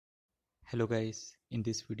Hello guys, in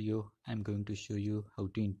this video I'm going to show you how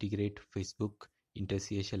to integrate Facebook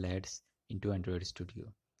interstitial ads into Android Studio.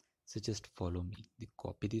 So just follow me.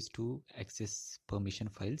 Copy these two access permission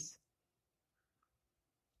files,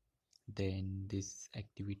 then this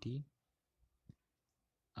activity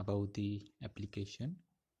about the application.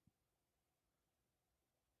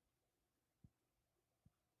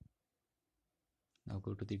 Now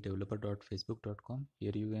go to the developer.facebook.com.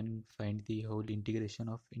 Here you can find the whole integration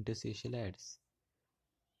of interstitial ads.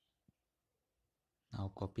 Now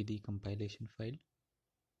copy the compilation file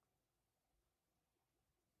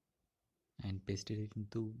and paste it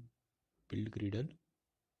into build Gradle.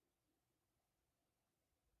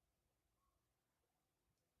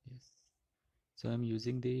 Yes. So I'm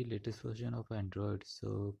using the latest version of Android,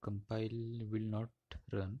 so compile will not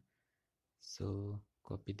run. So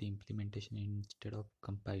copy the implementation instead of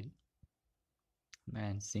compile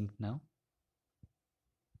and sync now.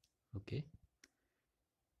 Okay.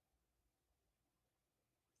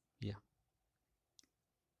 Yeah.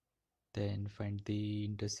 Then find the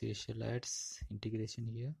interstitial ads integration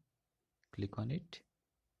here. Click on it.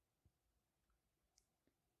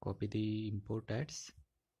 Copy the import ads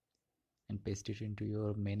and paste it into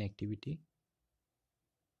your main activity.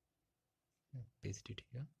 Paste it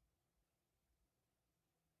here.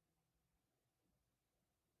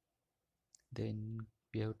 Then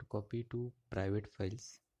we have to copy two private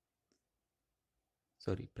files.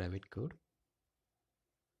 Sorry, private code.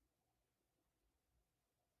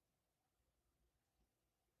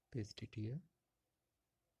 Paste it here.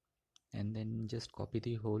 And then just copy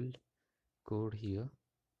the whole code here.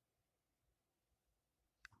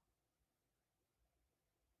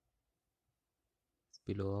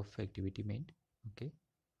 Below of activity main. Okay.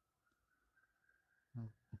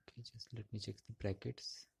 Okay, just let me check the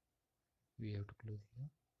brackets. We have to close here.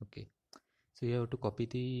 Okay, so you have to copy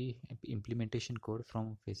the implementation code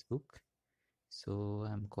from Facebook. So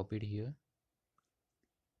I'm copied here,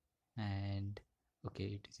 and okay,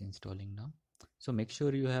 it is installing now. So make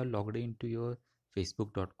sure you have logged into your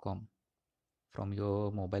facebook.com from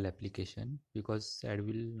your mobile application, because ad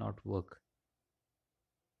will not work.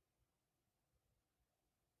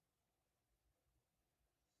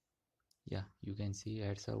 Yeah, you can see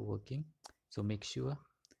ads are working. So make sure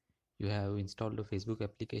you have installed the Facebook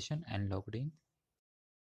application and logged in.